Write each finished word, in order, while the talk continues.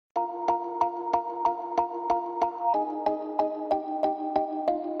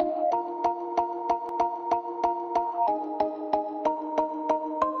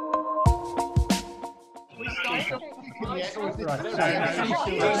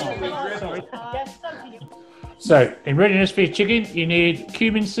So, in readiness for your chicken, you need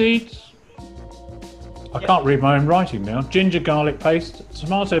cumin seeds. I can't read my own writing now. Ginger garlic paste,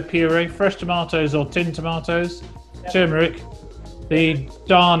 tomato puree, fresh tomatoes or tinned tomatoes, turmeric, the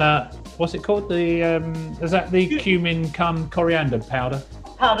Dana, what's it called? The is that the cumin cum coriander powder?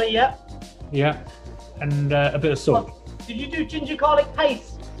 Powder, yeah. Yeah, and a bit of salt. Did you do ginger garlic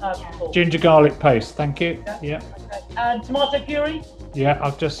paste before? Ginger garlic paste, thank you. Yeah. Okay. And tomato puree? Yeah,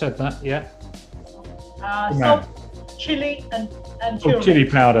 I've just said that. Yeah. Salt, chili, and turmeric. Chili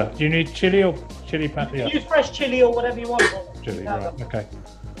powder. Do you need chili or chili powder? You can use fresh chili or whatever you want. Chili, right? Okay.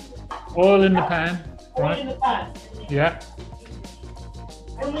 Oil in the pan. Oil in the pan. Yeah.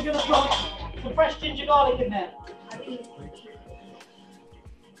 And we're going to put the fresh ginger garlic in there.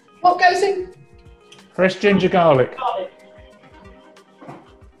 What goes in? Fresh ginger garlic.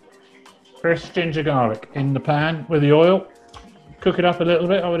 Fresh ginger garlic in the pan with the oil. Cook it up a little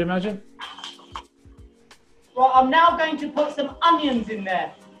bit, I would imagine. Right, I'm now going to put some onions in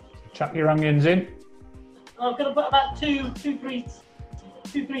there. Chuck your onions in. I'm going to put about two, three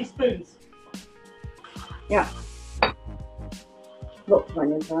spoons. Yeah. Lots of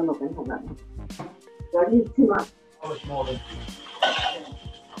onions, I'm not going to have that one. Do I need too much? Oh, it's more than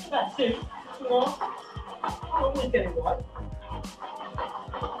two. About two. More. Always get it right.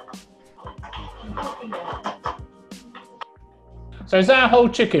 So is that a whole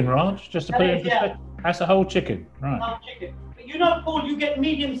chicken, Raj? Just to put it in perspective? Yeah. That's a whole chicken, right? Whole chicken. But you know, Paul, you get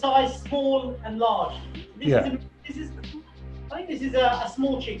medium-sized, small, and large. I think this is a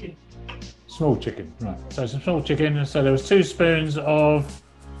small chicken. Small chicken, right. So some small chicken. So there was 2 spoons of,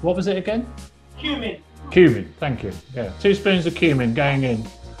 what was it again? Cumin. Cumin, thank you. Yeah, 2 spoons of cumin going in.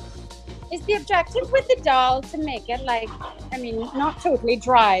 Is the objective with the dal to make it like, I mean, not totally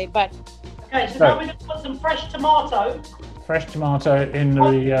dry, but... Okay, so now we're going to put some fresh tomato. Fresh tomato in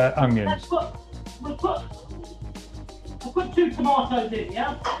the onions. We'll put 2 tomatoes in,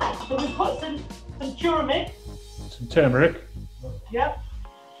 yeah? So we'll put some turmeric. Some turmeric. Yeah.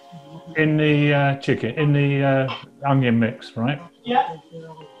 In the chicken, in the onion mix, right? Yeah.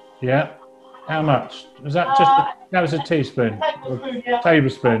 Yeah. How much? Was that just, that was a teaspoon? Tablespoon, yeah.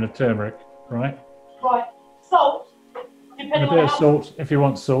 Tablespoon of turmeric, right? Right. Salt. And a bit of salt, if you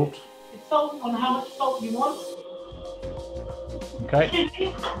want salt. Salt on how much salt you want. Okay.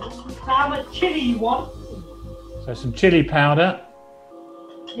 Chili. How much chili you want. So some chili powder.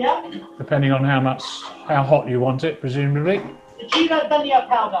 Yeah. Depending on how hot you want it, presumably. The Gino Dhania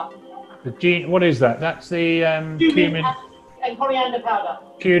powder. What is that? That's the cumin and coriander powder.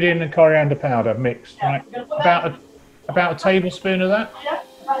 Cumin and coriander powder mixed, Yeah, right? About a tablespoon of that? Yeah,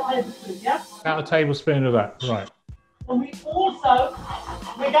 about a tablespoon, yeah. About a tablespoon of that, right. And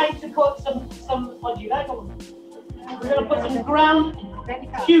we're going to put some what do you like? We're going to put some ground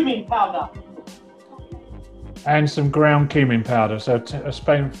cumin powder. And some ground cumin powder, so a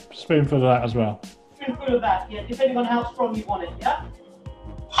spoonful of that as well. Spoonful of that, yeah, depending on how strong you want it, yeah?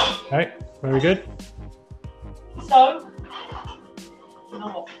 Okay, very good. So,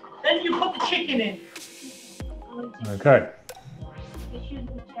 then you put the chicken in. Okay.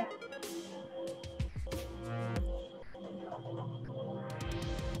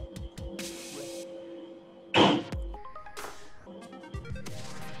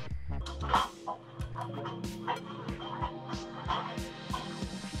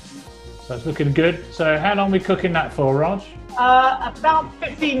 So it's looking good. So how long are we cooking that for, Raj? About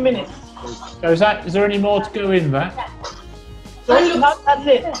 15 minutes. So is there any more to go in that? So that's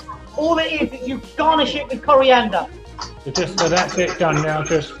it. All it is you garnish it with coriander. So that's it done now.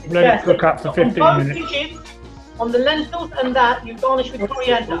 Just let it cook up for 15 minutes. Chicken, on the lentils and that, you garnish with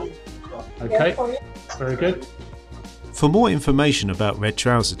coriander. Okay, very good. For more information about Red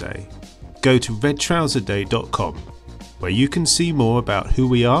Trouser Day, go to redtrouserday.com, where you can see more about who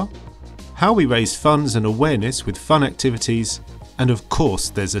we are, how we raise funds and awareness with fun activities, and of course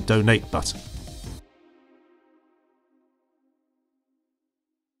there's a donate button.